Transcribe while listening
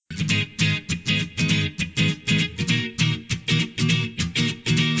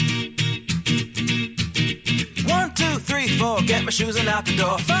4, get my shoes and out the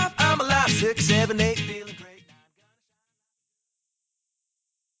door. 5, I'm alive. 6, 7, 8, feeling great.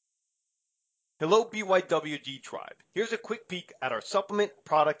 Hello, BYWG Tribe. Here's a quick peek at our supplement,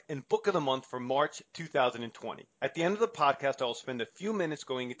 product, and book of the month for March 2020. At the end of the podcast, I will spend a few minutes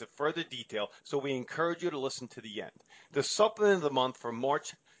going into further detail, so we encourage you to listen to the end. The supplement of the month for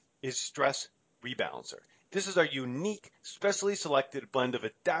March is Stress Rebalancer. This is our unique, specially selected blend of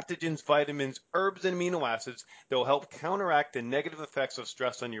adaptogens, vitamins, herbs, and amino acids that will help counteract the negative effects of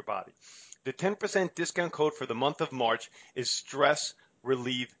stress on your body. The 10% discount code for the month of March is Stress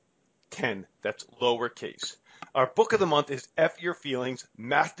Relieve 10. That's lowercase. Our book of the month is F Your Feelings,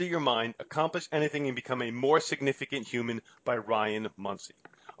 Master Your Mind, Accomplish Anything, and Become a More Significant Human by Ryan Muncy.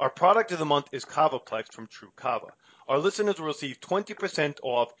 Our product of the month is Kavaplex from True Kava. Our listeners will receive 20%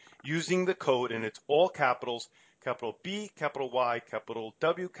 off using the code, and it's all capitals, capital B, capital Y, capital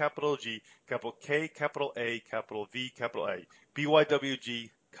W, capital G, capital K, capital A, capital V, capital A.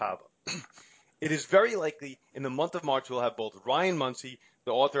 BYWG Kava. It is very likely in the month of March we'll have both Ryan Muncy,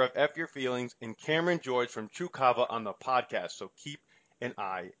 the author of F Your Feelings, and Cameron George from True Kava on the podcast, so keep an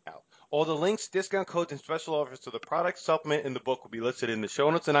eye out. All the links, discount codes, and special offers to the product, supplement, and the book will be listed in the show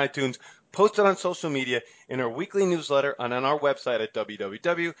notes and iTunes, posted on social media, in our weekly newsletter, and on our website at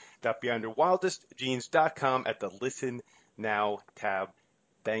www.beyondyourwildestgenes.com at the Listen Now tab.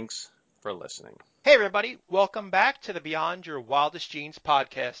 Thanks for listening. Hey everybody, welcome back to the Beyond Your Wildest Genes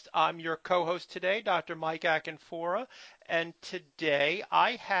podcast. I'm your co-host today, Dr. Mike Akinfora, and today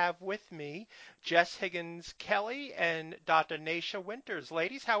I have with me Jess Higgins-Kelly and Dr. Naisha Winters.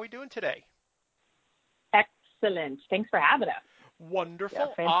 Ladies, how are we doing today? Excellent. Thanks for having us.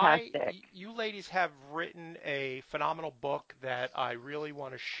 Wonderful. Yeah, fantastic. You ladies have written a phenomenal book that I really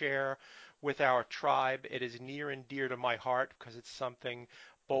want to share with our tribe. It is near and dear to my heart because it's something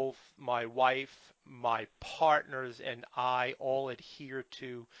both my wife, my partners, and I all adhere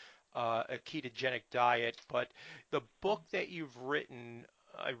to, a ketogenic diet. But the book that you've written,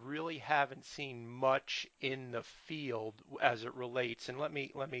 I really haven't seen much in the field as it relates. And let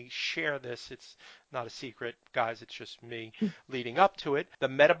me share this. It's not a secret, guys. It's just me leading up to it. The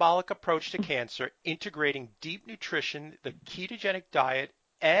Metabolic Approach to Cancer, Integrating Deep Nutrition, the Ketogenic Diet,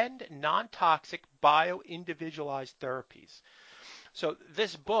 and Non-Toxic Bio-Individualized Therapies. So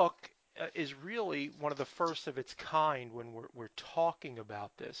this book is really one of the first of its kind when we're talking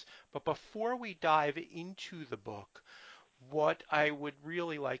about this. But before we dive into the book, what I would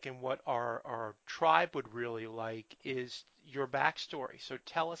really like and what our tribe would really like is your backstory. So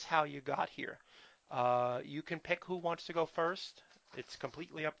tell us how you got here. You can pick who wants to go first. It's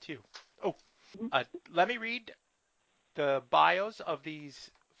completely up to you. Oh, let me read the bios of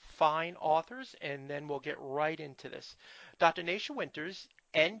these fine authors, and then we'll get right into this. Dr. Naisha Winters,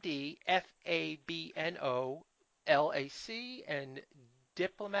 ND, FABNO, LAC, and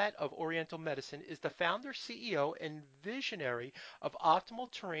diplomat of Oriental Medicine, is the founder, CEO, and visionary of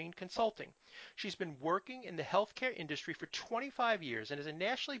Optimal Terrain Consulting. She's been working in the healthcare industry for 25 years and is a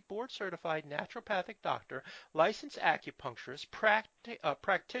nationally board-certified naturopathic doctor, licensed acupuncturist,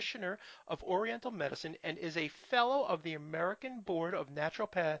 practitioner of Oriental Medicine, and is a fellow of the American Board of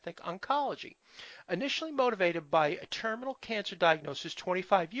Naturopathic Oncology. Initially motivated by a terminal cancer diagnosis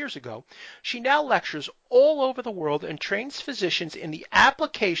 25 years ago, she now lectures all over the world and trains physicians in the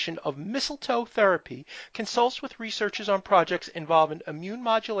application of mistletoe therapy, consults with researchers on projects involving immune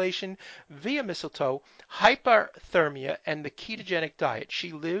modulation via mistletoe, hyperthermia, and the ketogenic diet.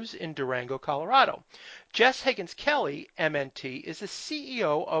 She lives in Durango, Colorado. Jess Higgins-Kelly, MNT, is the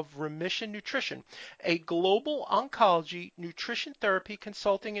CEO of Remission Nutrition, a global oncology nutrition therapy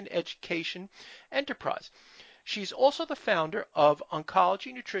consulting and education enterprise. She's also the founder of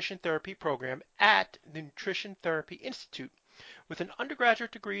Oncology Nutrition Therapy Program at the Nutrition Therapy Institute. With an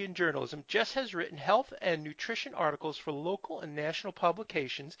undergraduate degree in journalism, Jess has written health and nutrition articles for local and national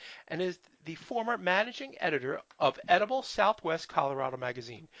publications and is the former managing editor of Edible Southwest Colorado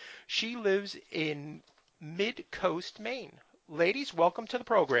magazine. She lives in Mid-Coast, Maine. Ladies, welcome to the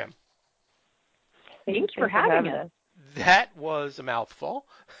program. Thanks for having us. That was a mouthful.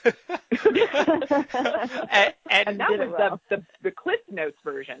 and that was the Cliff Notes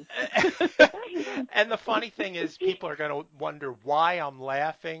version. And the funny thing is, people are going to wonder why I'm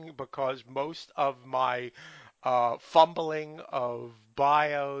laughing, because most of my fumbling of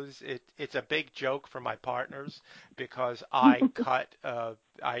bios, it's a big joke for my partners, because I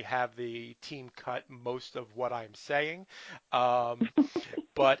have the team cut most of what I'm saying.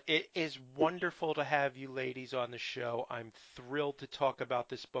 But it is wonderful to have you ladies on the show. I'm thrilled to talk about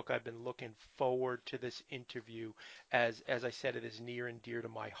this book. I've been looking forward to this interview. As I said, it is near and dear to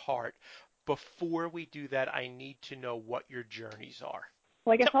my heart. before we do that, I need to know what your journeys are.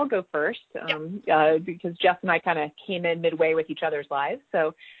 Well, I guess I'll go first because Jeff and I kind of came in midway with each other's lives.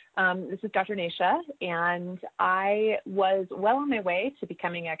 So this is Dr. Nasha, and I was well on my way to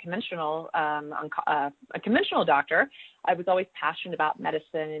becoming a conventional doctor. I was always passionate about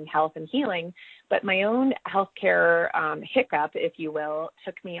medicine and health and healing, but my own healthcare hiccup, if you will,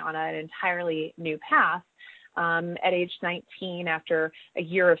 took me on an entirely new path. At age 19, after a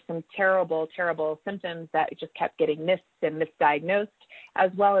year of some terrible, terrible symptoms that just kept getting missed and misdiagnosed, as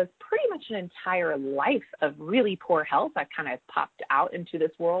well as pretty much an entire life of really poor health. I kind of popped out into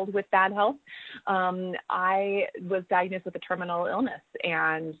this world with bad health. I was diagnosed with a terminal illness,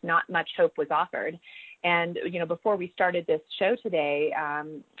 and not much hope was offered. And, before we started this show today,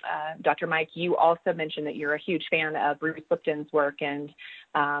 Dr. Mike, you also mentioned that you're a huge fan of Bruce Lipton's work and,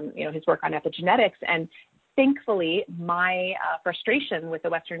 his work on epigenetics. And thankfully, my frustration with the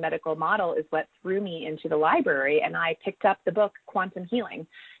Western medical model is what threw me into the library, and I picked up the book Quantum Healing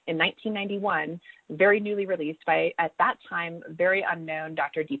in 1991, very newly released by, at that time, very unknown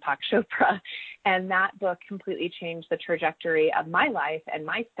Dr. Deepak Chopra. And that book completely changed the trajectory of my life and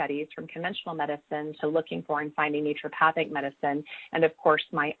my studies from conventional medicine to looking for and finding naturopathic medicine, and of course,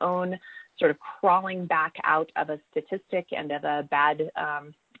 my own sort of crawling back out of a statistic and of a bad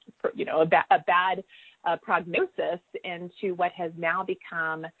prognosis into what has now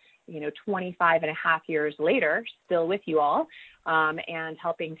become, 25 and a half years later, still with you all, and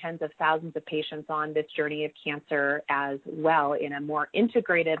helping tens of thousands of patients on this journey of cancer as well in a more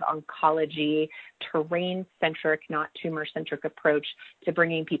integrative oncology, terrain-centric, not tumor-centric approach to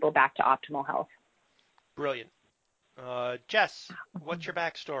bringing people back to optimal health. Brilliant. Jess, what's your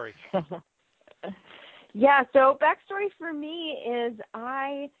backstory? Yeah, so backstory for me is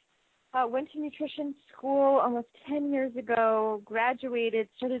I went to nutrition school almost 10 years ago, graduated,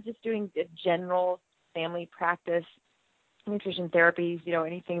 started just doing general family practice, nutrition therapies,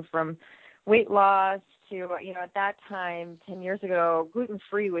 anything from weight loss to, at that time, 10 years ago,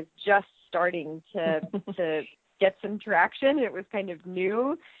 gluten-free was just starting to get some traction. It was kind of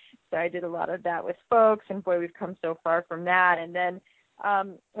new. So I did a lot of that with folks, and boy, we've come so far from that. And then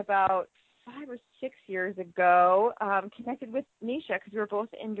about 5 or 6 years ago, connected with Nisha because we were both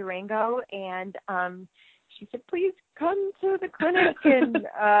in Durango, and she said, please come to the clinic. And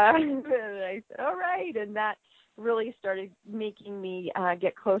I said, all right. And that really started making me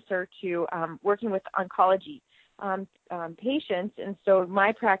get closer to working with oncology patients. And so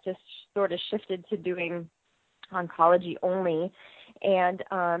my practice sort of shifted to doing oncology only, and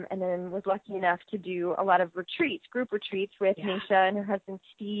then was lucky enough to do a lot of retreats, group retreats with Nisha and her husband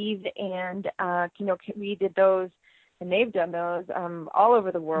Steve, and we did those, and they've done those all over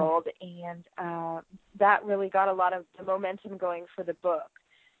the world, and that really got a lot of the momentum going for the book.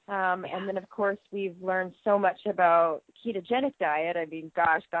 And then, of course, we've learned so much about ketogenic diet. I mean,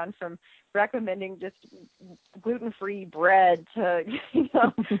 gosh, gone from recommending just gluten-free bread to,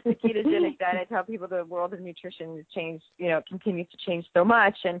 the ketogenic diet. I tell people the world of nutrition has changed, continues to change so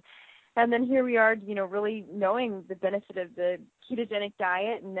much. And then here we are, really knowing the benefit of the ketogenic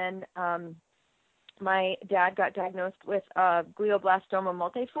diet. And then my dad got diagnosed with glioblastoma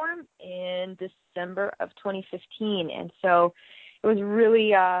multiforme in December of 2015. And so it was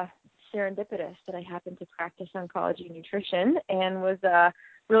really serendipitous that I happened to practice oncology nutrition, and was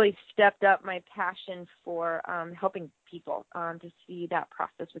really stepped up my passion for helping people to see that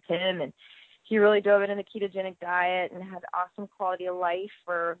process with him. And he really dove into the ketogenic diet and had awesome quality of life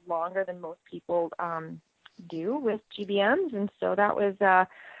for longer than most people do with GBMs. And so that was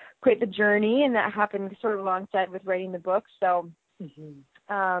quite the journey, and that happened sort of alongside with writing the book. So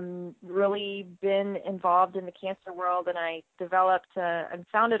really been involved in the cancer world, and I developed and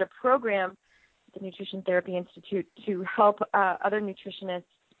founded a program at the Nutrition Therapy Institute to help other nutritionists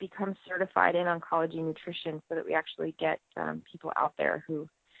become certified in oncology nutrition, so that we actually get people out there who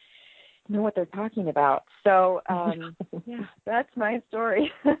know what they're talking about. So that's my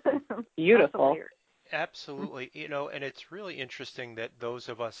story. Beautiful. Absolutely. And it's really interesting that those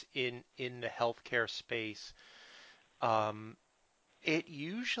of us in the healthcare space, it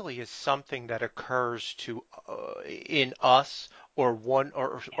usually is something that occurs to in us or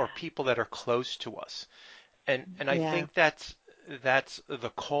people that are close to us, and I think that's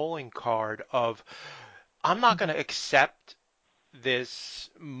the calling card of, I'm not going to accept this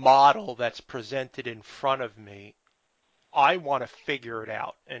model that's presented in front of me. I want to figure it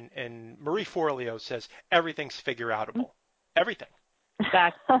out, and Marie Forleo says everything's figure outable, everything.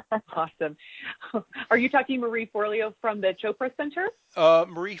 That's awesome. Are you talking Marie Forleo from the Chopra Center?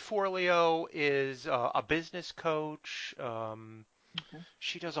 Marie Forleo is a business coach. Okay.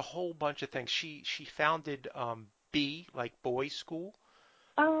 She does a whole bunch of things. She founded B, like boys school,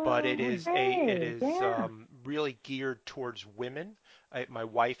 but Oh, it okay. is Yeah. really geared towards women. My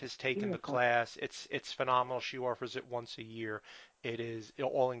wife has taken the Beautiful. class. It's phenomenal. She offers it once a year. It is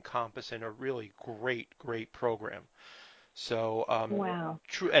all encompassing, a really great program. So Wow.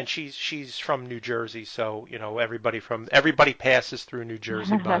 true, and she's from New Jersey, so everybody passes through New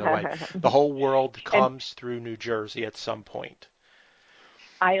Jersey. By the way, the whole world And comes through New Jersey at some point.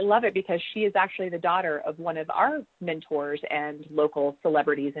 I love it because she is actually the daughter of one of our mentors and local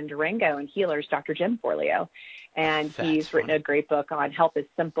celebrities in Durango and healers, Dr. Jim Forleo. And That's he's written a funny. great book on Health is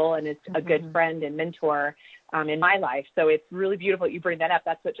Simple and is a good friend and mentor in my life. So it's really beautiful that you bring that up.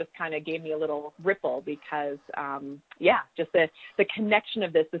 That's what just kind of gave me a little ripple because, just the connection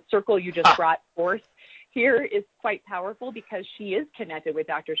of this, the circle you just brought forth here is quite powerful because she is connected with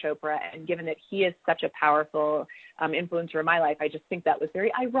Dr. Chopra, and given that he is such a powerful influencer in my life, I just think that was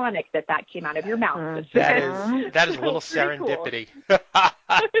very ironic that came out of your mouth. That is a little Pretty cool. serendipity.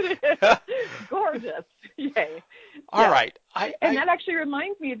 Gorgeous. Yay. All Yes. right. And that actually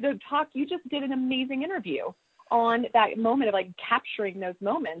reminds me of the talk. You just did an amazing interview on that moment of like capturing those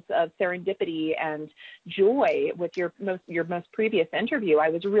moments of serendipity and joy with your most previous interview. I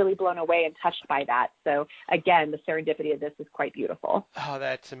was really blown away and touched by that. So again, the serendipity of this is quite beautiful. Oh,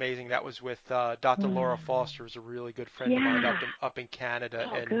 that's amazing. That was with Dr. Laura Foster, who's a really good friend of mine Yeah. up in Canada,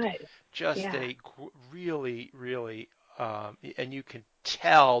 Oh, and good. just Yeah. a really, and you can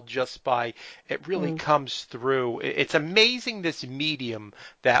tell just by it really Mm. comes through. It's amazing this medium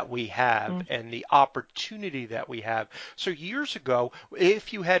that we have Mm. and the opportunity that we have. So years ago,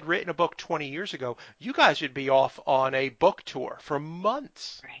 if you had written a book 20 years ago, you guys would be off on a book tour for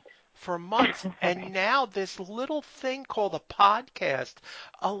months. For months. And Right. now this little thing called a podcast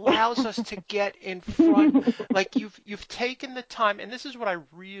allows us to get in front. Like you've taken the time, and this is what I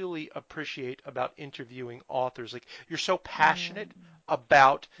really appreciate about interviewing authors. Like you're so passionate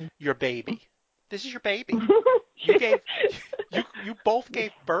about your baby. This is your baby. You gave you both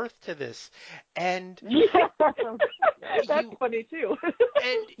gave birth to this, and Yeah. That's you funny too.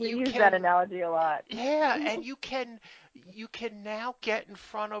 and We you use that can analogy a lot. yeah, and you can now get in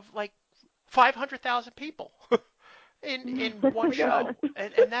front of like 500,000 people in Oh one my God. show,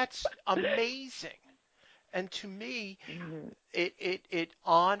 and that's amazing. And to me, it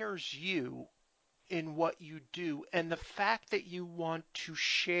honors you in what you do, and the fact that you want to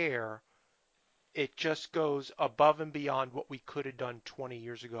share, it just goes above and beyond what we could have done 20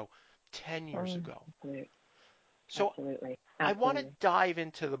 years ago, 10 years ago. Absolutely. So Absolutely. I want to Absolutely. dive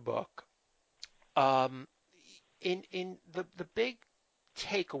into the book. Um, in the big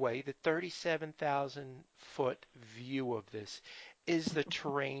takeaway, the 37,000 foot view of this is the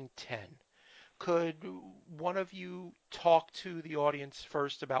terrain 10. Could one of you talk to the audience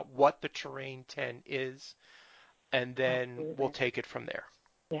first about what the terrain 10 is, and then we'll Absolutely. take it from there?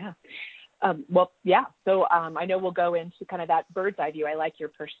 Yeah. Yeah. So I know we'll go into kind of that bird's eye view. I like your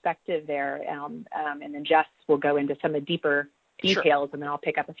perspective there, and then Jess will go into some of the deeper Sure. details, and then I'll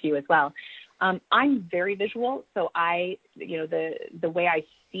pick up a few as well. I'm very visual, so the way I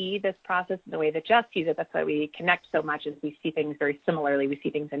see this process and the way that Jess sees it, that's why we connect so much, is we see things very similarly. We see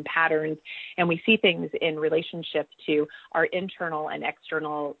things in patterns, and we see things in relationship to our internal and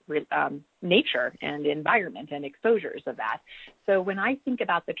external nature and environment and exposures of that. So when I think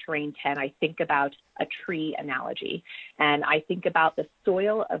about the terrain 10, I think about a tree analogy, and I think about the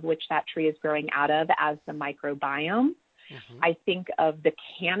soil of which that tree is growing out of as the microbiome. Hmm. I think of the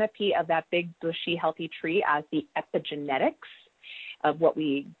canopy of that big, bushy, healthy tree as the epigenetics of what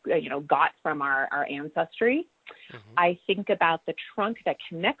we, got from our ancestry. Hmm. I think about the trunk that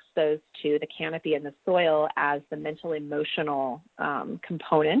connects those two, the canopy and the soil, as the mental emotional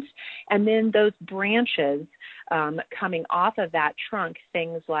component. And then those branches coming off of that trunk,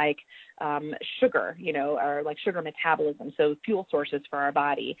 things like sugar, or like sugar metabolism, so fuel sources for our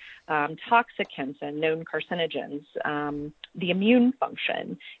body, toxicants and known carcinogens, the immune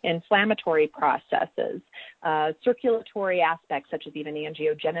function, inflammatory processes, circulatory aspects such as even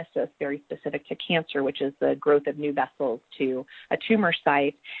angiogenesis, very specific to cancer, which is the growth of new vessels to a tumor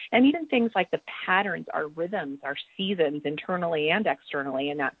site, and even things like the patterns, our rhythms, our seasons internally and externally,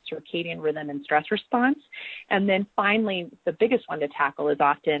 and that circadian rhythm and stress response. And then finally, the biggest one to tackle is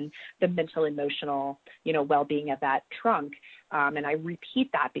often the mental, emotional, well-being of that trunk. And I repeat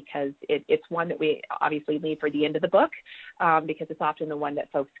that because it's one that we obviously leave for the end of the book, because it's often the one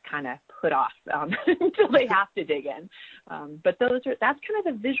that folks kind of put off until they have to dig in. But that's kind of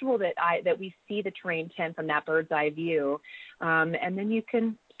the visual that we see the terrain 10 from that bird's eye view, and then you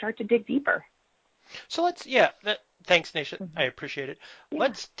can start to dig deeper. So Thanks, Nisha. I Mhm. appreciate it. Yeah.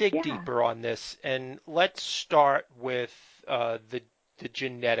 Let's dig Yeah. deeper on this, and let's start with the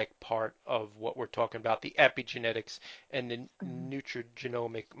genetic part of what we're talking about, the epigenetics and the Mhm.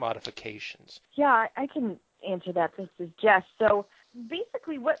 nutrigenomic modifications. Yeah, I can answer that. This is Jess. So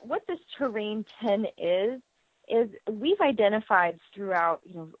basically, what this terrain 10 is we've identified throughout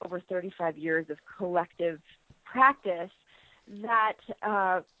over 35 years of collective practice that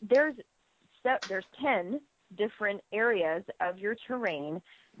there's 10 different areas of your terrain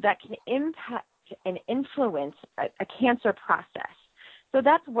that can impact and influence a cancer process. So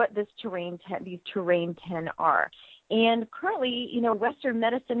that's what these terrain 10 are. And currently, Western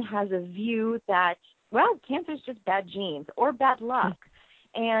medicine has a view that, well, cancer is just bad genes or bad luck.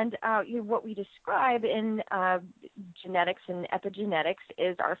 And what we describe in genetics and epigenetics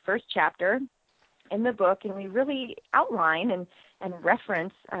is our first chapter in the book, and we really outline and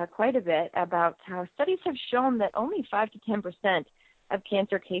reference quite a bit about how studies have shown that only 5 to 10% of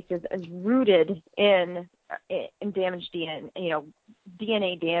cancer cases is rooted in damaged DNA,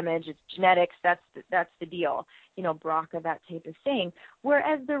 DNA damage. It's genetics. That's the deal. BRCA, that type of thing.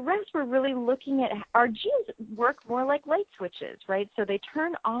 Whereas the rest, we're really looking at our genes work more like light switches, right? So they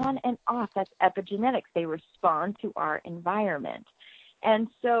turn on and off. That's epigenetics. They respond to our environment. And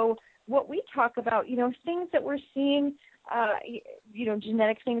so what we talk about, things that we're seeing,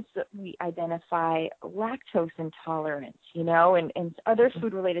 genetic things that we identify, lactose intolerance, and other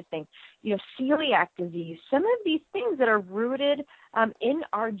food-related things, celiac disease, some of these things that are rooted in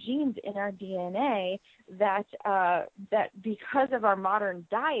our genes, in our DNA, that because of our modern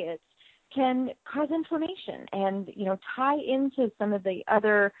diets can cause inflammation and, tie into some of the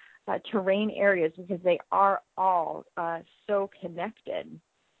other terrain areas because they are all so connected.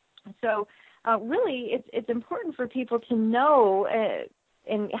 So really, it's important for people to know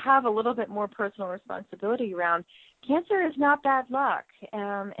and have a little bit more personal responsibility around cancer is not bad luck,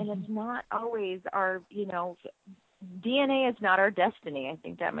 and it's not always our, DNA is not our destiny. I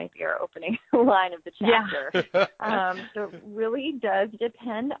think that might be our opening line of the chapter. Yeah. So it really does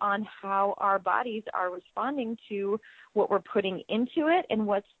depend on how our bodies are responding to what we're putting into it and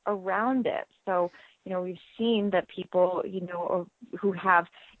what's around it. So, we've seen that people, who have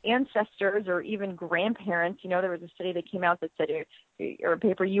ancestors or even grandparents, there was a study that came out that said, or a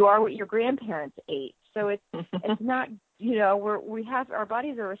paper, you are what your grandparents ate. So it's not, our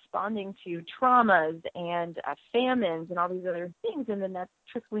bodies are responding to traumas and famines and all these other things, and then that's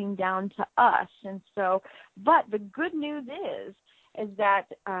trickling down to us. And so, but the good news is that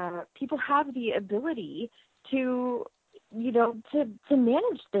people have the ability to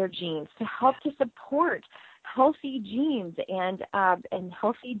manage their genes, to help to support healthy genes and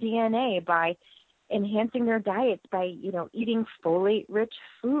healthy DNA by enhancing their diets, by, eating folate-rich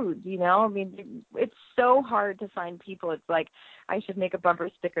foods, I mean, it's so hard to find people. It's like, I should make a bumper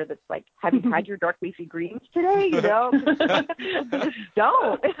sticker that's like, have you had your dark leafy greens today? People just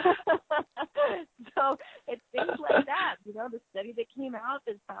don't. So it's things like that. The study that came out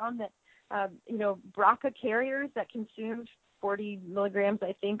that found that, BRCA carriers that consumed 40 milligrams,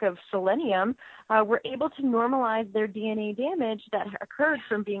 I think, of selenium were able to normalize their DNA damage that occurred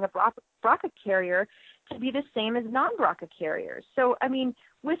from being a BRCA carrier to be the same as non-BRCA carriers. So, I mean,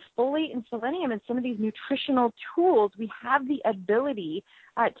 with folate and selenium and some of these nutritional tools, we have the ability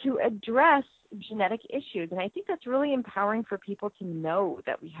to address genetic issues. And I think that's really empowering for people to know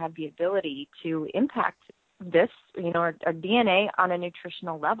that we have the ability to impact this, our DNA on a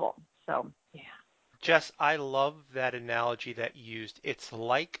nutritional level. So, yeah. Jess, I love that analogy that you used. It's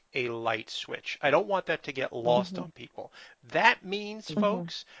like a light switch. I don't want that to get lost on people. That means,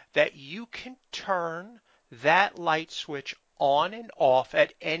 folks, that you can turn that light switch on and off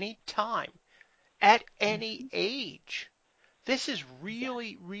at any time, at any age. This is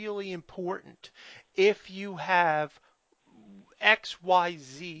really, really important. If you have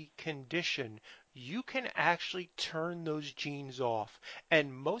XYZ condition, you can actually turn those genes off.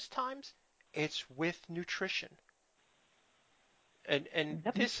 And most times it's with nutrition. And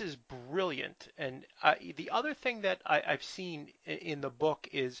this is brilliant. And the other thing that I've seen in the book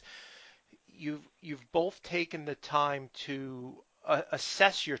is you've both taken the time to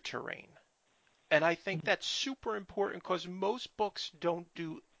assess your terrain. And I think that's super important because most books don't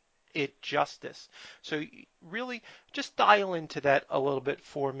do it justice. So really just dial into that a little bit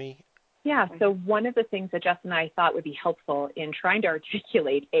for me. Yeah, so one of the things that Jess and I thought would be helpful in trying to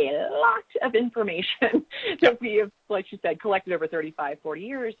articulate a lot of information that we have, like you said, collected over 35, 40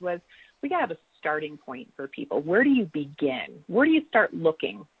 years was we got to have a starting point for people. Where do you begin? Where do you start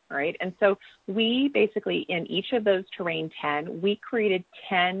looking, right? And so we basically, in each of those terrain 10, we created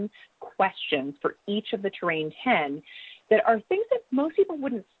 10 questions for each of the terrain 10 that are things that most people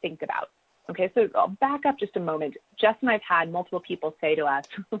wouldn't think about. Okay, so I'll back up just a moment. Jess and I've had multiple people say to us,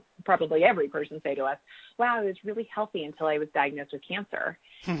 probably every person say to us, wow, I was really healthy until I was diagnosed with cancer.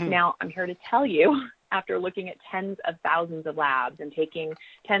 Now, I'm here to tell you, after looking at tens of thousands of labs and taking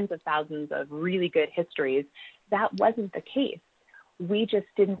tens of thousands of really good histories, that wasn't the case. We just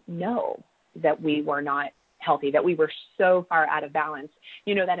didn't know that we were not healthy, that we were so far out of balance.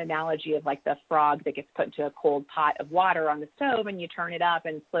 You know that analogy of like the frog that gets put into a cold pot of water on the stove and you turn it up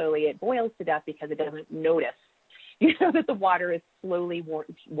and slowly it boils to death because it doesn't notice, that the water is slowly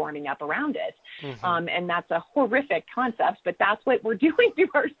warming up around it. And that's a horrific concept, but that's what we're doing to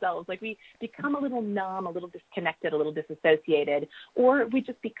ourselves. Like we become a little numb, a little disconnected, a little disassociated, or we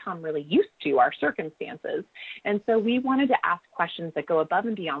just become really used to our circumstances. And so we wanted to ask questions that go above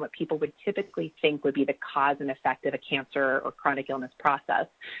and beyond what people would typically think would be the cause and effect of a cancer or chronic illness process.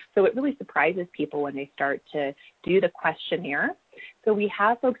 So it really surprises people when they start to do the questionnaire. So we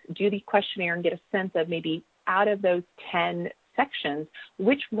have folks do the questionnaire and get a sense of maybe out of those 10 sections,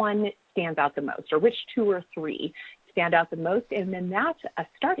 which one stands out the most, or which 2 or 3 stand out the most, and then that's a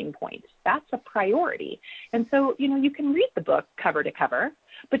starting point. That's a priority. And so, you can read the book cover to cover,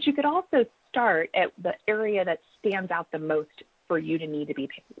 but you could also start at the area that stands out the most for you to need to be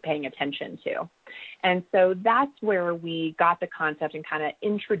paying attention to. And so that's where we got the concept and kind of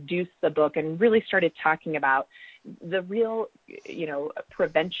introduced the book and really started talking about the real,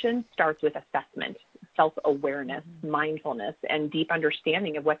 prevention starts with assessment, self-awareness, mindfulness, and deep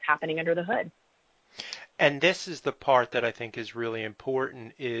understanding of what's happening under the hood. And this is the part that I think is really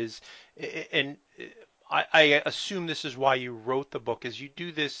important and I assume this is why you wrote the book, is you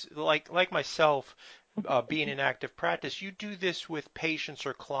do this, like myself, being in active practice, you do this with patients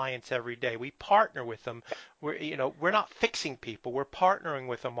or clients every day. We partner with them. We're not fixing people. We're partnering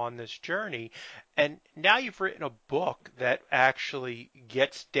with them on this journey. And now you've written a book that actually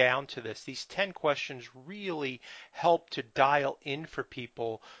gets down to this. These 10 questions really help to dial in for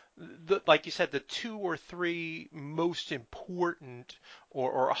people. Like you said, the 2 or 3 most important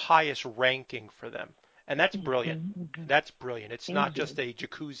or highest ranking for them. And that's brilliant. That's brilliant. It's not just a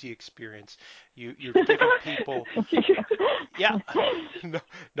jacuzzi experience. You're giving people, yeah,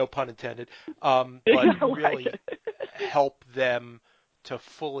 no pun intended, but really help them to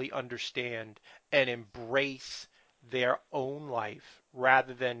fully understand and embrace their own life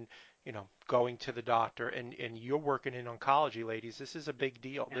rather than, going to the doctor. And you're working in oncology, ladies. This is a big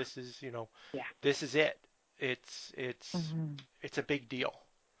deal. This is, this is it. It's a big deal.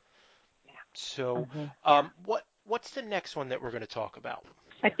 So, what's the next one that we're going to talk about?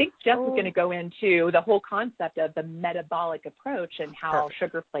 I think Jeff is going to go into the whole concept of the metabolic approach and how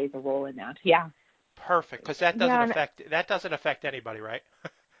sugar plays a role in that. Yeah. Perfect, because that doesn't affect anybody, right?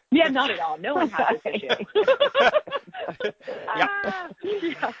 Yeah, not at all. No one has this issue.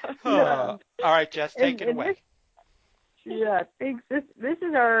 All right, Jess, take it away. Thanks. This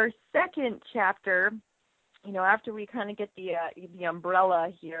is our second chapter. After we kind of get the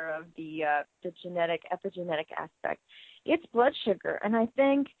umbrella here of the genetic, epigenetic aspect, it's blood sugar. And I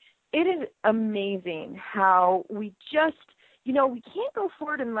think it is amazing how we just, we can't go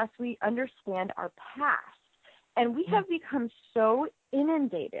forward unless we understand our past. And we have become so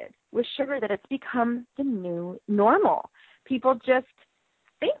inundated with sugar that it's become the new normal. People just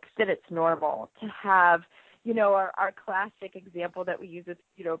think that it's normal to have, our classic example that we use with,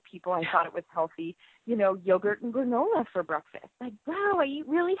 people, I thought it was healthy, yogurt and granola for breakfast. Like, wow, I eat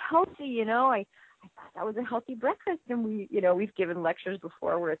really healthy, I thought that was a healthy breakfast. And we've given lectures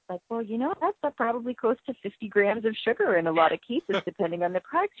before where it's like, well, that's probably close to 50 grams of sugar in a lot of cases, depending on the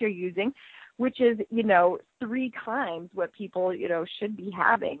products you're using, which is, 3 times what people, should be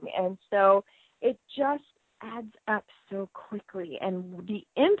having. And so it just adds up so quickly. And the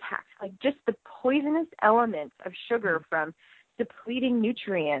impact, like just the poisonous elements of sugar, from depleting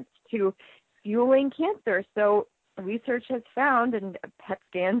nutrients to fueling cancer. So research has found, and PET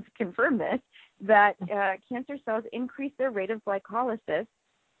scans confirm this, that cancer cells increase their rate of glycolysis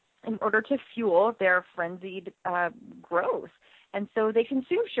in order to fuel their frenzied growth. And so they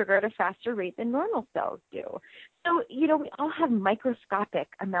consume sugar at a faster rate than normal cells do. So, we all have microscopic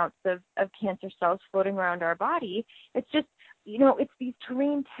amounts of cancer cells floating around our body. It's just, it's these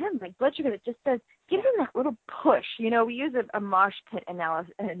terrain 10, like blood sugar, that just says, give them that little push. We use a mosh pit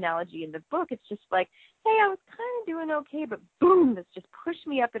analogy in the book. It's just like, hey, I was kind of doing okay, but boom, this just pushed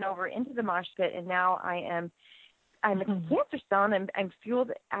me up and over into the mosh pit, and now I'm a cancer cell, and I'm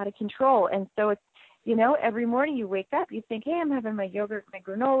fueled out of control. And so it's, every morning you wake up, you think, hey, I'm having my yogurt, my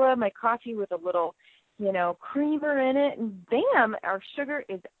granola, my coffee with a little, creamer in it, and bam, our sugar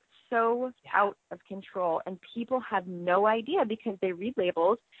is so out of control, and people have no idea because they read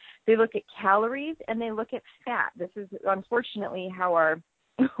labels, they look at calories, and they look at fat. This is unfortunately how our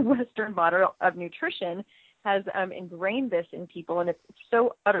Western model of nutrition has ingrained this in people, and it's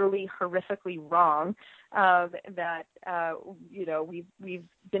so utterly horrifically wrong that we've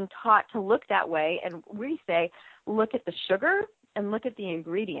been taught to look that way, and we say look at the sugar and look at the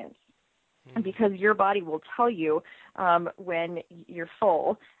ingredients. Because your body will tell you when you're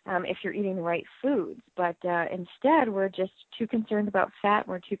full if you're eating the right foods. But instead, we're just too concerned about fat.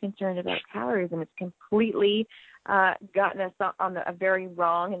 We're too concerned about calories, and it's completely gotten us on a very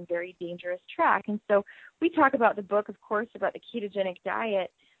wrong and very dangerous track. And so we talk about the book, of course, about the ketogenic diet,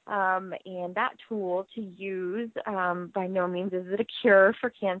 and that tool to use. By no means is it a cure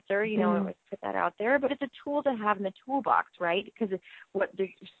for cancer, I always put that out there, but it's a tool to have in the toolbox, right? Because what the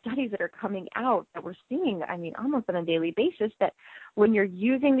studies that are coming out that we're seeing, almost on a daily basis, that when you're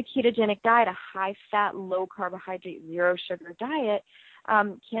using the ketogenic diet, a high fat, low carbohydrate, zero sugar diet,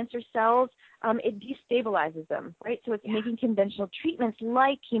 cancer cells, it destabilizes them, right? So it's making conventional treatments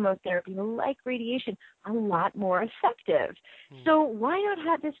like chemotherapy, like radiation, a lot more effective. So why not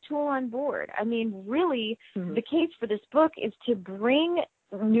have this tool on board? Really, the case for this book is to bring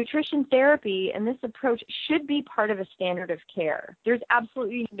nutrition therapy, and this approach should be part of a standard of care. There's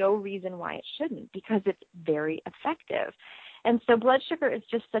absolutely no reason why it shouldn't, because it's very effective. And so blood sugar is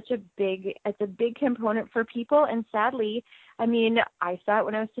just it's a big component for people. And sadly, I saw it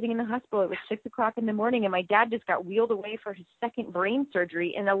when I was sitting in the hospital. It was 6 o'clock in the morning, and my dad just got wheeled away for his second brain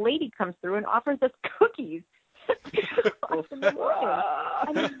surgery. And a lady comes through and offers us cookies at 6 o'clock in the morning.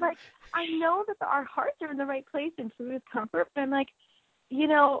 And it's like, I know that our hearts are in the right place and food is comfort, but I'm like, we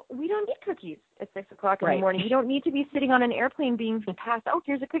don't need cookies at 6 o'clock in the morning. You don't need to be sitting on an airplane being passed. Oh,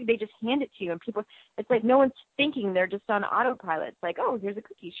 here's a cookie. They just hand it to you. And people, it's like no one's thinking. They're just on autopilot. It's like, oh, here's a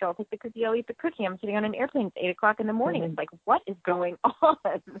cookie. Sure, I'll take the cookie. I'll eat the cookie. I'm sitting on an airplane. It's 8 o'clock in the morning. It's like, what is going on?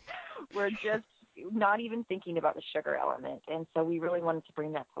 We're just not even thinking about the sugar element. And so we really wanted to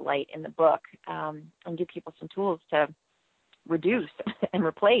bring that to light in the book and give people some tools to reduce and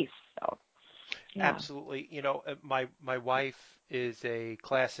replace. So. Yeah. Absolutely. My wife is a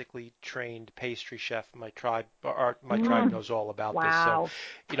classically trained pastry chef. My tribe knows all about this.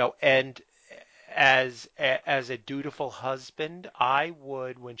 So, and as a dutiful husband,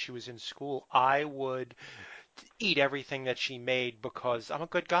 when she was in school, I would eat everything that she made because I'm a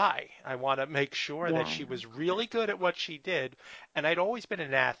good guy. I want to make sure that she was really good at what she did. And I'd always been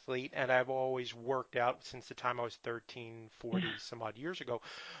an athlete, and I've always worked out since the time I was 13, 40 some odd years ago.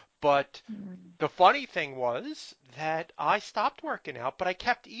 But the funny thing was that I stopped working out, but I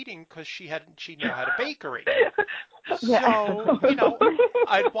kept eating because she now had a bakery. So,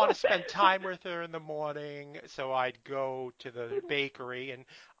 I'd want to spend time with her in the morning, so I'd go to the bakery, and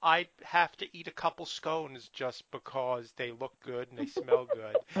I'd have to eat a couple scones just because they look good and they smell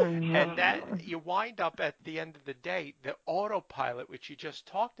good. And that you wind up at the end of the day, the autopilot, which you just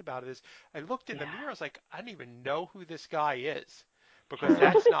talked about, is I looked in the mirror, I was like, I don't even know who this guy is, because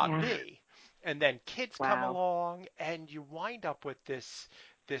that's not me. And then kids come along, and you wind up with this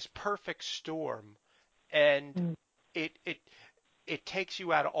perfect storm, and it takes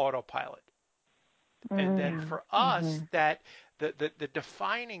you out of autopilot. And then for us, that the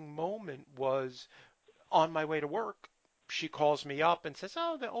defining moment was on my way to work. She calls me up and says,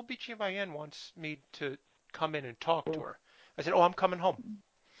 "Oh, the OBGYN wants me to come in and talk to her." I said, "Oh, I'm coming home."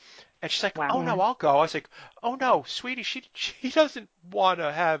 And she's like, "Oh no, I'll go." I was like, "Oh no, sweetie, she doesn't want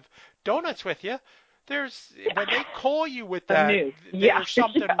to have donuts with you. When they call you with that, there's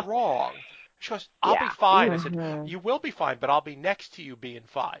something wrong." She goes, "I'll be fine." I said, "You will be fine, but I'll be next to you being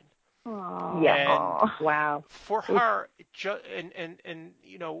fine." And for her, and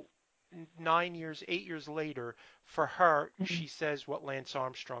 8 years later, for her, she says what Lance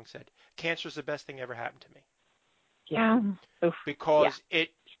Armstrong said: "Cancer is the best thing ever happened to me." Because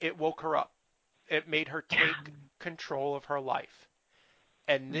it woke her up. It made her take control of her life.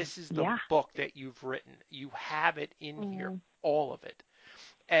 And this is the book that you've written. You have it in here, all of it.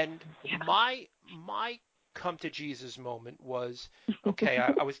 And my come to Jesus moment was, okay,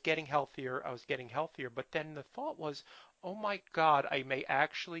 I was getting healthier, but then the thought was, oh my God, I may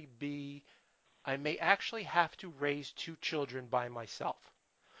actually have to raise 2 children by myself.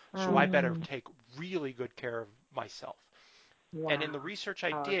 So I better take really good care of myself. And in the research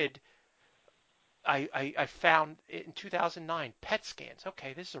I did, I found in 2009 PET scans.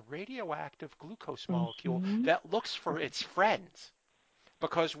 Okay, this is a radioactive glucose molecule that looks for its friends.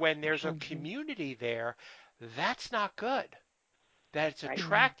 Because when there's a community there, that's not good. That it's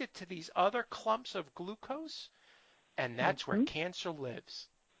attracted to these other clumps of glucose, and that's where cancer lives.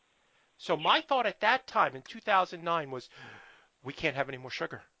 So my thought at that time in 2009 was, we can't have any more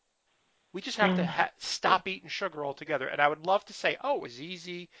sugar. We just have to stop eating sugar altogether. And I would love to say, oh, it was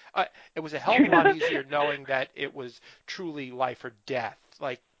easy. It was a hell of a lot easier knowing that it was truly life or death.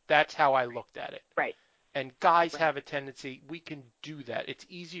 Like, that's how I looked at it. Right. And guys Right. have a tendency, we can do that. It's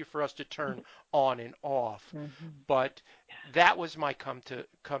easier for us to turn on and off. But that was my come to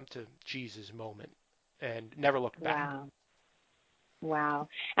Jesus moment, and never looked back. Wow. Wow.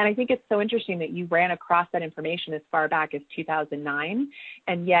 And I think it's so interesting that you ran across that information as far back as 2009.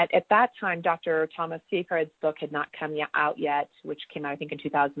 And yet at that time, Dr. Thomas Seyfried's book had not come out yet, which came out, I think, in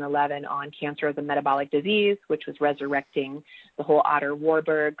 2011 on cancer as a metabolic disease, which was resurrecting the whole Otto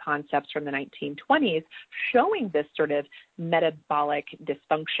Warburg concepts from the 1920s, showing this sort of metabolic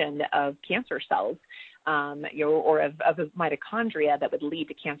dysfunction of cancer cells. Or of mitochondria that would lead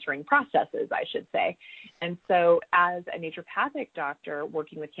to cancering processes, I should say. And so as a naturopathic doctor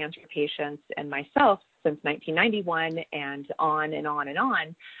working with cancer patients and myself since 1991 and on and on and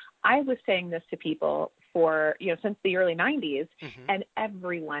on, I was saying this to people for, since the early 90s, and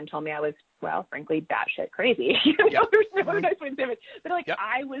everyone told me I was, well, frankly, batshit crazy. There's no other nice way to say it. But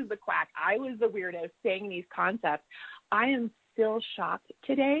I was the quack. I was the weirdo saying these concepts. I am still shocked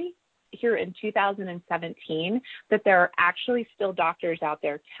today here in 2017 that there are actually still doctors out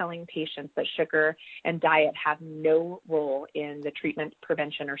there telling patients that sugar and diet have no role in the treatment,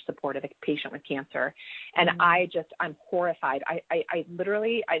 prevention, or support of a patient with cancer. And I'm horrified. I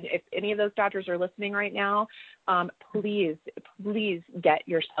literally, if any of those doctors are listening right now, please get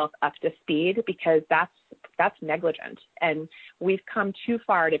yourself up to speed, because that's negligent. And we've come too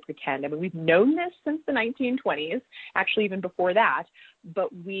far to pretend. I mean, we've known this since the 1920s, actually even before that,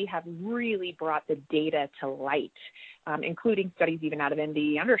 but we have really brought the data to light, including studies even out of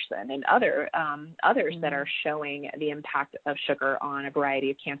MD Anderson and others that are showing the impact of sugar on a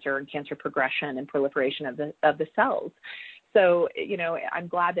variety of cancer and cancer progression and proliferation of the cells. So, I'm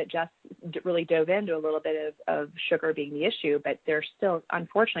glad that Jess really dove into a little bit of sugar being the issue, but there's still,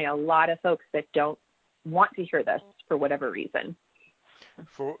 unfortunately, a lot of folks that don't want to hear this for whatever reason.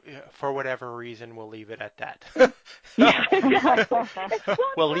 For whatever reason, we'll leave it at that. Yeah, exactly.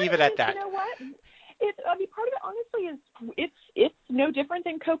 We'll leave it at that. You know what? Part of it, honestly, is it's no different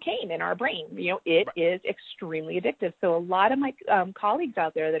than cocaine in our brain. It is extremely addictive. So a lot of my colleagues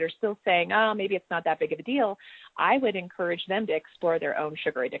out there that are still saying, oh, maybe it's not that big of a deal, I would encourage them to explore their own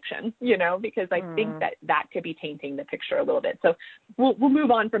sugar addiction, because I think that could be tainting the picture a little bit. So we'll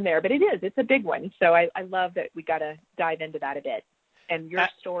move on from there. But it's a big one. So I love that we got to dive into that a bit. And your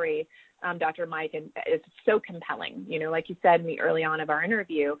story, Dr. Mike, is so compelling. Like you said in the early on of our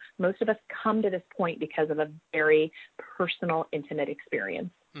interview, most of us come to this point because of a very personal, intimate experience.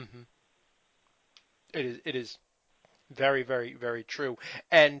 Mm-hmm. It is very, very, very true.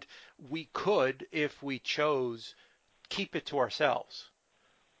 And we could, if we chose, keep it to ourselves.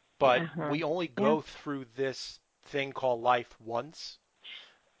 But we only go through this thing called life once.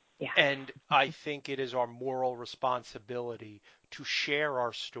 Yeah. And I think it is our moral responsibility to share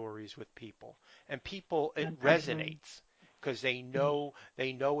our stories with people. And people, it resonates because they know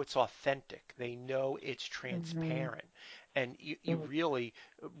it's authentic. They know it's transparent. And you really,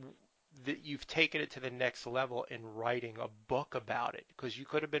 you've taken it to the next level in writing a book about it, because you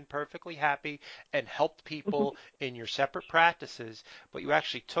could have been perfectly happy and helped people in your separate practices, but you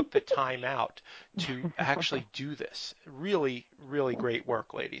actually took the time out to actually do this. Really, really great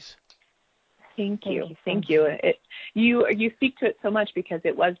work, ladies. Thank you. You speak to it so much because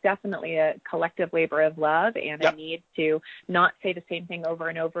it was definitely a collective labor of love and a need to not say the same thing over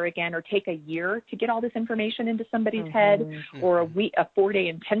and over again, or take a year to get all this information into somebody's head, or a 4-day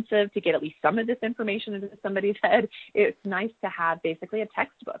intensive to get at least some of this information into somebody's head. It's nice to have basically a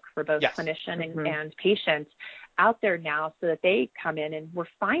textbook for both clinician and patient out there now, so that they come in, and we're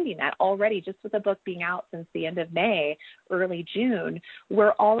finding that already just with the book being out since the end of May, early June,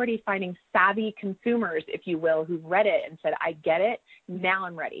 we're already finding savvy consumers, if you will, who've read it and said, I get it, now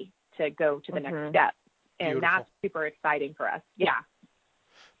I'm ready to go to the next step. And that's super exciting for us. Yeah.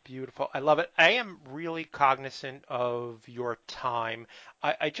 Beautiful. I love it. I am really cognizant of your time.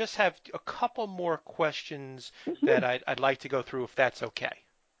 I just have a couple more questions that I'd like to go through, if that's okay.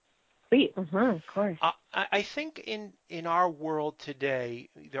 Please. Of course. I think in our world today,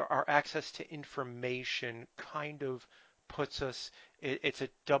 our access to information kind of puts us, it's a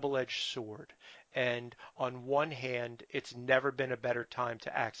double-edged sword. And on one hand, it's never been a better time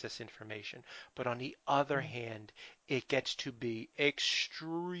to access information. But on the other hand, it gets to be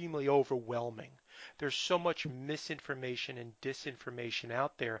extremely overwhelming. There's so much misinformation and disinformation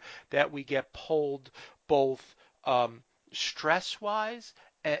out there that we get pulled both stress-wise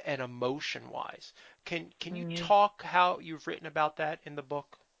and emotion-wise. Can you Mm. talk how you've written about that in the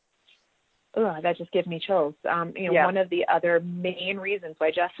book? Ugh, that just gives me chills. Yeah. One of the other main reasons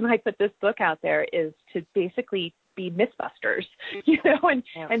why Jess and I put this book out there is to basically be mythbusters,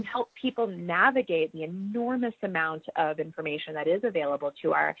 and help people navigate the enormous amount of information that is available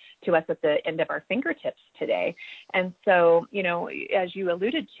to us at the end of our fingertips today. And so, as you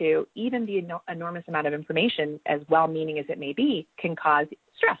alluded to, even the enormous amount of information, as well-meaning as it may be, can cause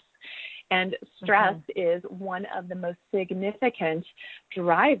stress. And stress is one of the most significant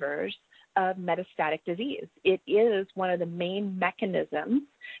drivers of metastatic disease. It is one of the main mechanisms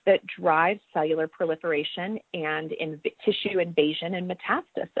that drives cellular proliferation and tissue invasion and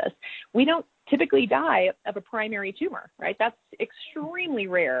metastasis. We don't typically die of a primary tumor, right? That's extremely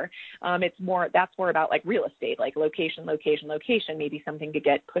rare. That's more about like real estate, like location. Maybe something could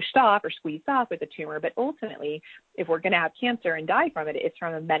get pushed off or squeezed off with a tumor, but ultimately, if we're going to have cancer and die from it, it's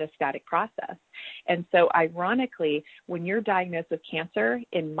from a metastatic process. And so ironically, when you're diagnosed with cancer,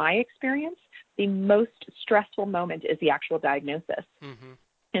 in my experience, the most stressful moment is the actual diagnosis. Mm-hmm.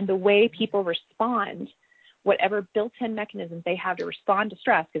 And the way people respond, whatever built-in mechanisms they have to respond to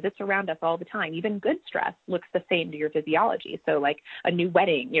stress, because it's around us all the time, even good stress looks the same to your physiology. So like a new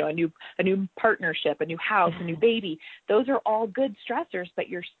wedding, a new partnership, a new house, a new baby, those are all good stressors, but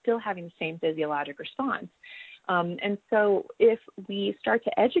you're still having the same physiologic response. And so if we start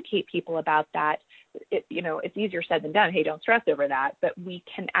to educate people about that, it's easier said than done. Hey, don't stress over that. But we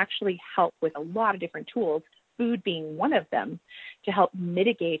can actually help with a lot of different tools, food being one of them, to help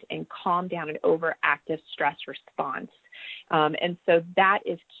mitigate and calm down an overactive stress response. And so that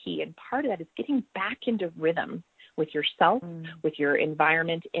is key. And part of that is getting back into rhythm with yourself, with your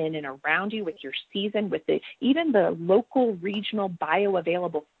environment in and around you, with your season, with even the local, regional,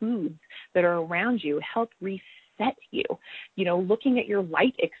 bioavailable foods that are around you help reset you. Looking at your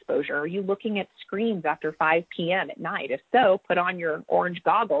light exposure. Are you looking at screens after 5 p.m. at night? If so, put on your orange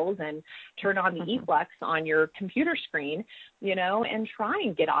goggles and turn on the e-flux on your computer screen, and try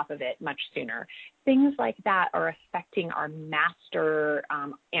and get off of it much sooner. Things like that are affecting our master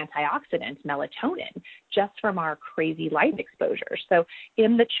antioxidant, melatonin, just from our crazy light exposure. So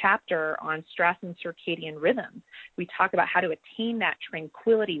in the chapter on stress and circadian rhythms, we talk about how to attain that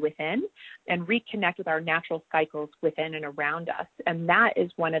tranquility within and reconnect with our natural cycles within and around us. And that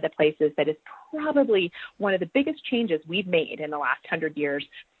is one of the places that is probably one of the biggest changes we've made in the last 100 years,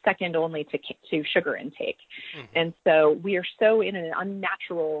 second only to sugar intake. Mm-hmm. And so we are so in an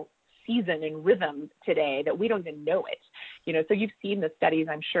unnatural season and rhythm today that we don't even know it. So you've seen the studies,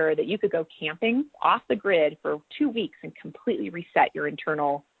 I'm sure, that you could go camping off the grid for 2 weeks and completely reset your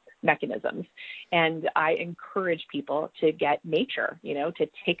internal mechanisms. And I encourage people to get nature, to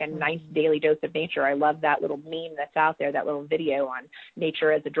take a nice daily dose of nature. I love that little meme that's out there, that little video on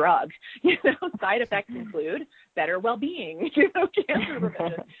nature as a drug. Side effects include better well-being, cancer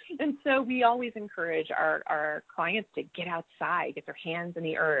prevention. And so we always encourage our clients to get outside, get their hands in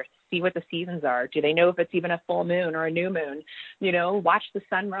the earth, see what the seasons are. Do they know if it's even a full moon or a new moon? Watch the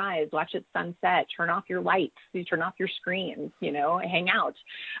sunrise, watch it sunset, turn off your lights, turn off your screens, hang out.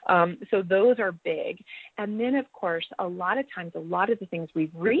 So those are big. And then, of course, a lot of times, a lot of the things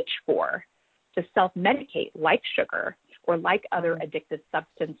we reach for to self-medicate, like sugar or like other addictive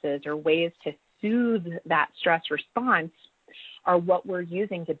substances or ways to soothe that stress response, are what we're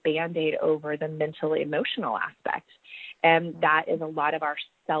using to Band-Aid over the mental emotional aspect. And that is a lot of our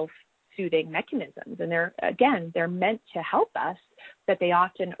self-soothing mechanisms. And they're meant to help us, but they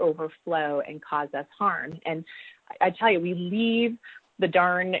often overflow and cause us harm. And I tell you, we leave the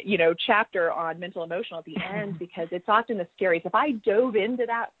darn, chapter on mental emotional at the end because it's often the scariest. If I dove into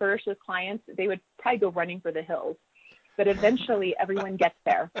that first with clients, they would probably go running for the hills. But eventually everyone gets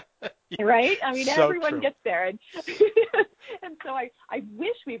there, right? I mean, So everyone true. gets there. And, and so I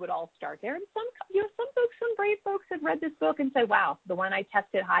wish we would all start there. And some brave folks have read this book and said, wow, the one I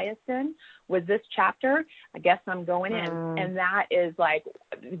tested highest in was this chapter. I guess I'm going in. And that is like,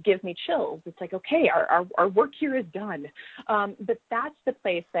 gives me chills. It's like, okay, our work here is done. But that's the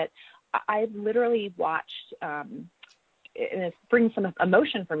place that I've literally watched, and it brings some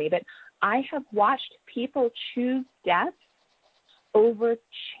emotion for me, but I have watched people choose death over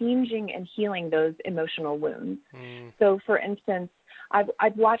changing and healing those emotional wounds. So, for instance,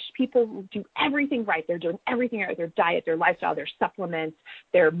 I've watched people do everything right. They're doing everything right, their diet, their lifestyle, their supplements,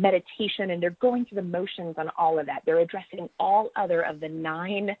 their meditation, and they're going through the motions on all of that. They're addressing all other of the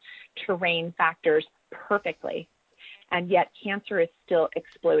 9 terrain factors perfectly. And yet cancer is still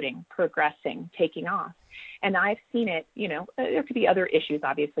exploding, progressing, taking off. And I've seen it, there could be other issues,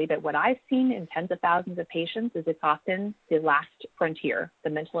 obviously, but what I've seen in tens of thousands of patients is it's often the last frontier, the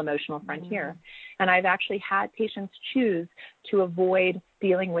mental emotional frontier. And I've actually had patients choose to avoid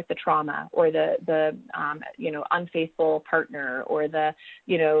dealing with the trauma or the unfaithful partner or the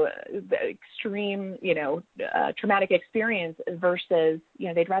extreme, traumatic experience versus,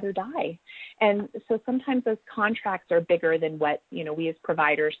 they'd rather die. And so sometimes those contracts are bigger than what, we as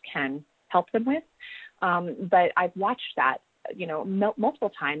providers can help them with. But I've watched that,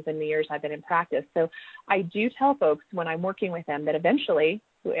 multiple times in the years I've been in practice. So I do tell folks when I'm working with them that eventually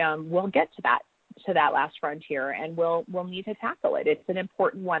we'll get to that last frontier, and we'll need to tackle it. It's an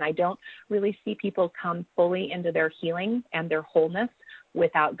important one. I don't really see people come fully into their healing and their wholeness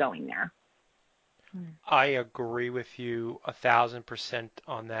without going there. I agree with you 1,000%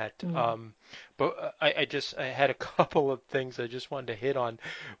 on that. But I had a couple of things I just wanted to hit on.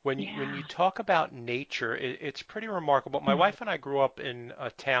 When you talk about nature, it's pretty remarkable. My wife and I grew up in a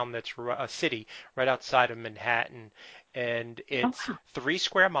town a city right outside of Manhattan, and it's 3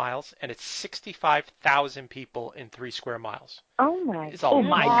 square miles, and it's 65,000 people in 3 square miles. Oh my! It's a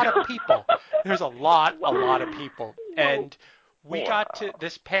lot of people. There's a lot of people, and we got to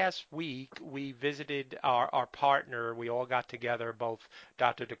this past week. We visited our partner. We all got together, both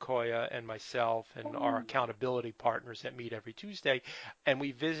Dr. DeCoya and myself, and our accountability partners that meet every Tuesday. And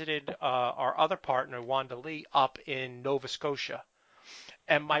we visited our other partner, Wanda Lee, up in Nova Scotia.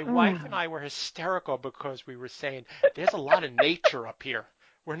 And my wife and I were hysterical because we were saying, "There's a lot of nature up here.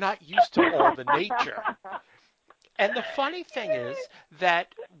 We're not used to all the nature." And the funny thing is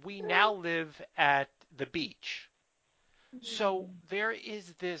that we now live at the beach. So there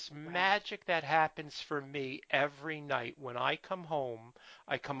is this magic that happens for me every night when I come home.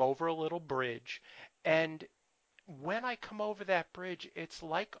 I come over a little bridge, and when I come over that bridge, it's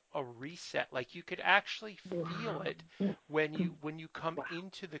like a reset. Like you could actually feel it when you come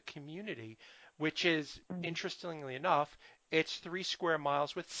into the community, which is, interestingly enough, it's 3 square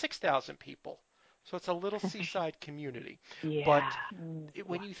miles with 6,000 people. So it's a little seaside community. But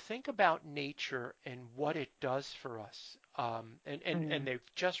when you think about nature and what it does for us, and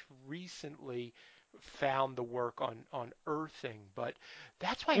they've just recently found the work on earthing, but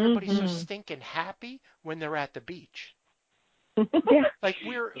that's why everybody's so stinking happy when they're at the beach. Like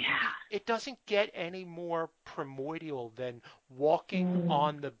it doesn't get any more primordial than walking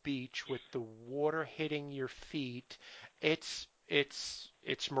on the beach with the water hitting your feet. It's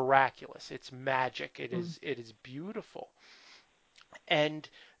miraculous. It's magic. It is beautiful. And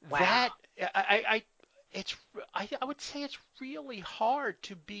that I would say it's really hard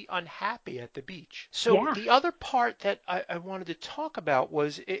to be unhappy at the beach. So the other part that I wanted to talk about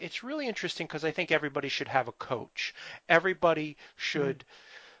was it's really interesting because I think everybody should have a coach. Everybody should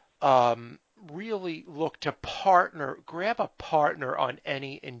really look to grab a partner on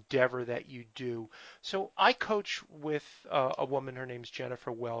any endeavor that you do. So I coach with a woman, her name's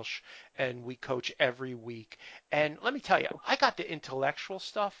Jennifer Welsh, and we coach every week. And let me tell you, I got the intellectual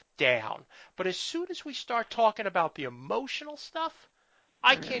stuff down, but as soon as we start talking about the emotional stuff,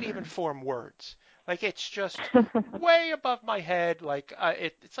 I can't even form words. Like it's just way above my head. Like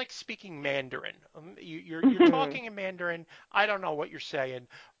it's like speaking Mandarin. You're talking in Mandarin. I don't know what you're saying,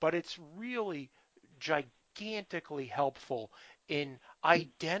 but it's really gigantically helpful in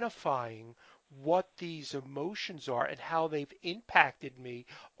identifying what these emotions are and how they've impacted me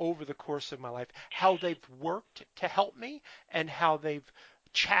over the course of my life, how they've worked to help me, and how they've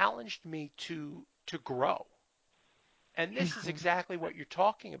challenged me to grow. And this is exactly what you're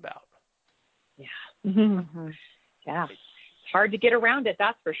talking about. Yeah. It's hard to get around it,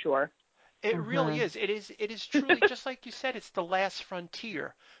 that's for sure. It really is. It is truly just like you said, it's the last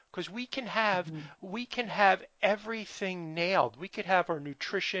frontier. Because we can have everything nailed. We could have our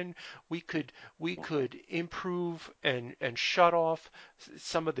nutrition. We could improve and shut off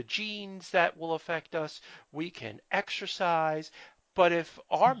some of the genes that will affect us. We can exercise. But if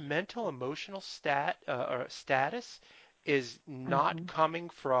our mental emotional status is not coming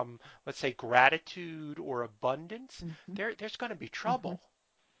from, let's say, gratitude or abundance, there's going to be trouble.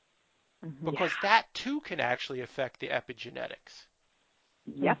 Because that too can actually affect the epigenetics.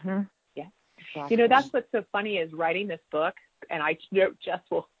 Yeah. Exactly. That's what's so funny is writing this book, and I just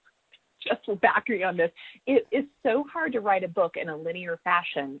will back me on this. It is so hard to write a book in a linear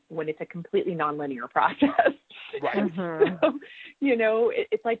fashion when it's a completely nonlinear process. Right. So,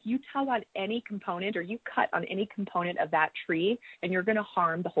 it's like you tug on any component or you cut on any component of that tree and you're going to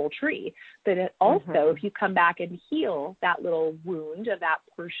harm the whole tree. But also, if you come back and heal that little wound of that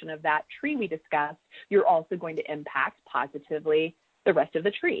portion of that tree we discussed, you're also going to impact positively the rest of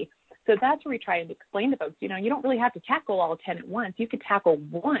the tree. So that's where we try to explain to folks, you don't really have to tackle all 10 at once. You could tackle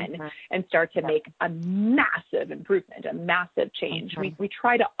one and start to make a massive improvement, a massive change. We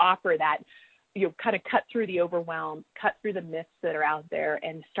try to offer that, kind of cut through the overwhelm, cut through the myths that are out there,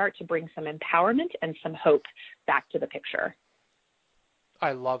 and start to bring some empowerment and some hope back to the picture.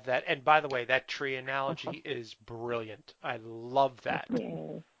 I love that. And by the way, that tree analogy is brilliant. I love that.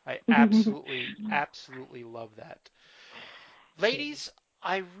 I absolutely love that. Ladies,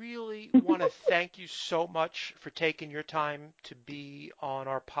 I really want to thank you so much for taking your time to be on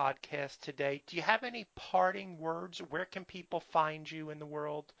our podcast today. Do you have any parting words? Where can people find you in the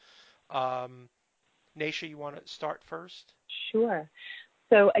world? Naisha, you want to start first? Sure.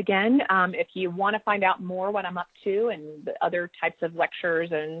 So again, if you want to find out more what I'm up to and the other types of lectures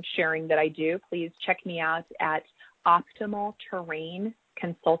and sharing that I do, please check me out at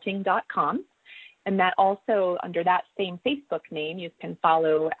optimalterrainconsulting.com. And that also, under that same Facebook name, you can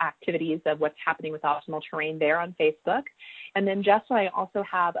follow activities of what's happening with Optimal Terrain there on Facebook. And then Jess and I also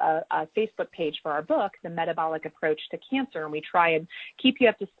have a Facebook page for our book, The Metabolic Approach to Cancer, and we try and keep you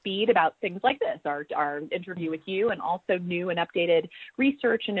up to speed about things like this, our interview with you, and also new and updated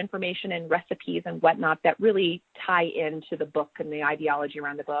research and information and recipes and whatnot that really tie into the book and the ideology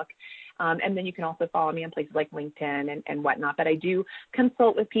around the book. And then you can also follow me on places like LinkedIn and whatnot. But I do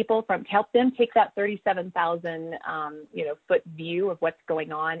consult with people to help them take that 37,000 foot view of what's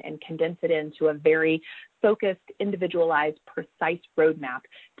going on and condense it into a very focused, individualized, precise roadmap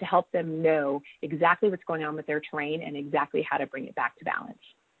to help them know exactly what's going on with their terrain and exactly how to bring it back to balance.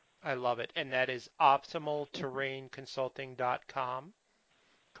 I love it. And that is optimalterrainconsulting.com,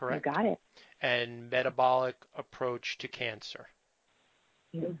 correct? You got it. And Metabolic Approach to Cancer.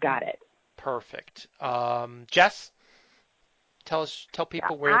 You got it. Perfect. Jess, tell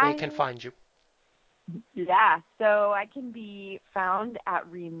people where they can find you. Yeah, so I can be found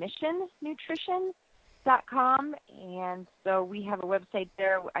at remissionnutrition.com, and so we have a website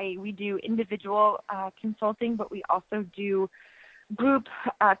there. We do individual consulting, but we also do group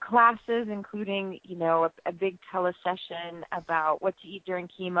classes, including, a big telesession about what to eat during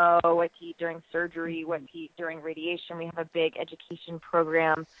chemo, what to eat during surgery, what to eat during radiation. We have a big education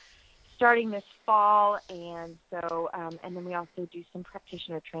program starting this fall, and so and then we also do some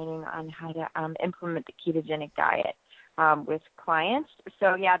practitioner training on how to implement the ketogenic diet with clients.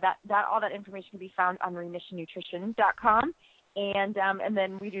 So yeah, that all that information can be found on remissionnutrition.com, and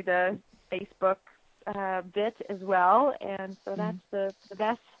then we do the Facebook bit as well, and so that's the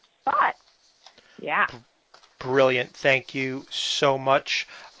best spot. Yeah. Brilliant. Thank you so much.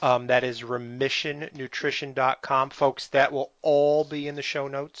 That is remissionnutrition.com. Folks, that will all be in the show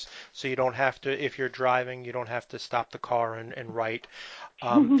notes, so you don't have to, if you're driving, you don't have to stop the car and write.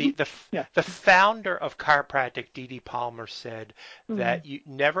 The founder of chiropractic, D.D. Palmer, said that you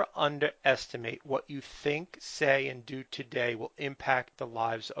never underestimate what you think, say, and do today will impact the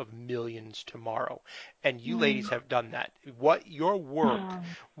lives of millions tomorrow. And you ladies have done that. What your work,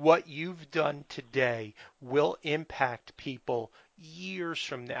 what you've done today will impact people years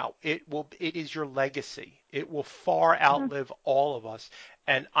from now. It is your legacy. It will far outlive all of us.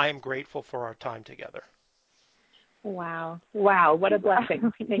 And I am grateful for our time together. Wow, what a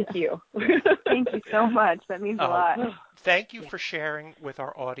blessing. Thank you. Thank you so much. That means a lot. Thank you for sharing with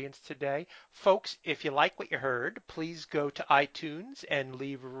our audience today. Folks, if you like what you heard, please go to iTunes and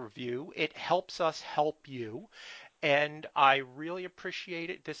leave a review. It helps us help you, and I really appreciate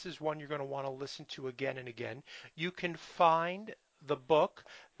it. This is one you're going to want to listen to again and again. You can find the book,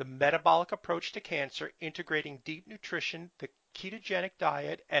 The Metabolic Approach to Cancer, Integrating Deep Nutrition, the Ketogenic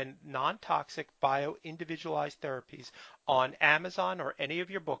Diet, and Non-Toxic Bio-Individualized Therapies on Amazon or any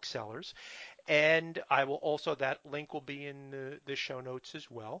of your booksellers. And I will also, that link will be in the show notes as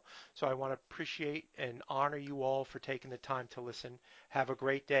well. So I want to appreciate and honor you all for taking the time to listen. Have a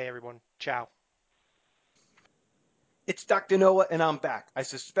great day, everyone. Ciao. It's Dr. Noah, and I'm back. I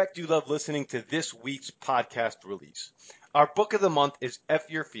suspect you love listening to this week's podcast release. Our book of the month is F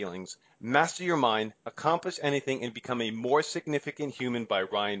Your Feelings, Master Your Mind, Accomplish Anything, and Become a More Significant Human by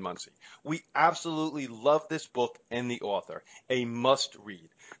Ryan Muncie. We absolutely love this book and the author. A must read.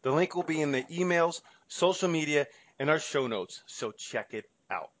 The link will be in the emails, social media, and our show notes, so check it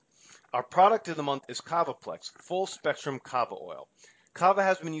out. Our product of the month is Kavaplex, full spectrum kava oil. Kava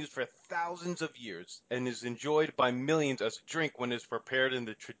has been used for thousands of years and is enjoyed by millions as a drink when it is prepared in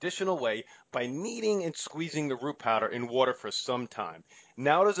the traditional way by kneading and squeezing the root powder in water for some time.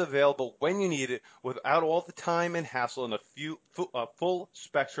 Now it is available when you need it without all the time and hassle in a full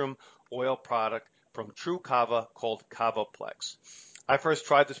spectrum oil product from True Kava called Kavaplex. I first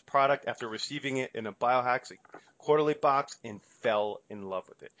tried this product after receiving it in a biohacks quarterly box and fell in love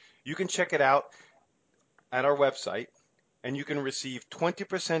with it. You can check it out at our website, and you can receive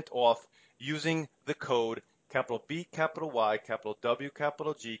 20% off using the code capital B, capital Y, capital W,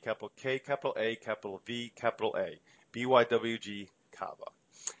 capital G, capital K, capital A, capital V, capital A, BYWG Kava.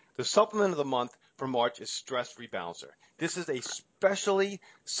 The supplement of the month for March is Stress Rebalancer. This is a specially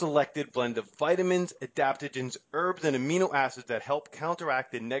selected blend of vitamins, adaptogens, herbs, and amino acids that help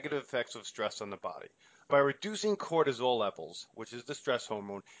counteract the negative effects of stress on the body. By reducing cortisol levels, which is the stress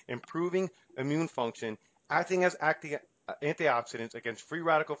hormone, improving immune function, acting as antioxidants against free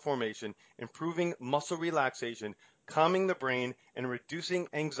radical formation, improving muscle relaxation, calming the brain, and reducing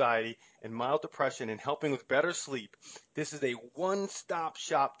anxiety and mild depression and helping with better sleep. This is a one-stop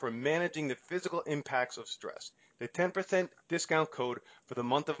shop for managing the physical impacts of stress. The 10% discount code for the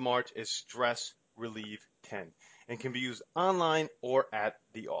month of March is Stress Relieve 10 and can be used online or at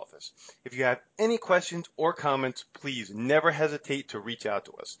the office. If you have any questions or comments, please never hesitate to reach out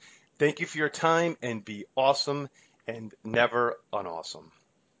to us. Thank you for your time and be awesome and never unawesome.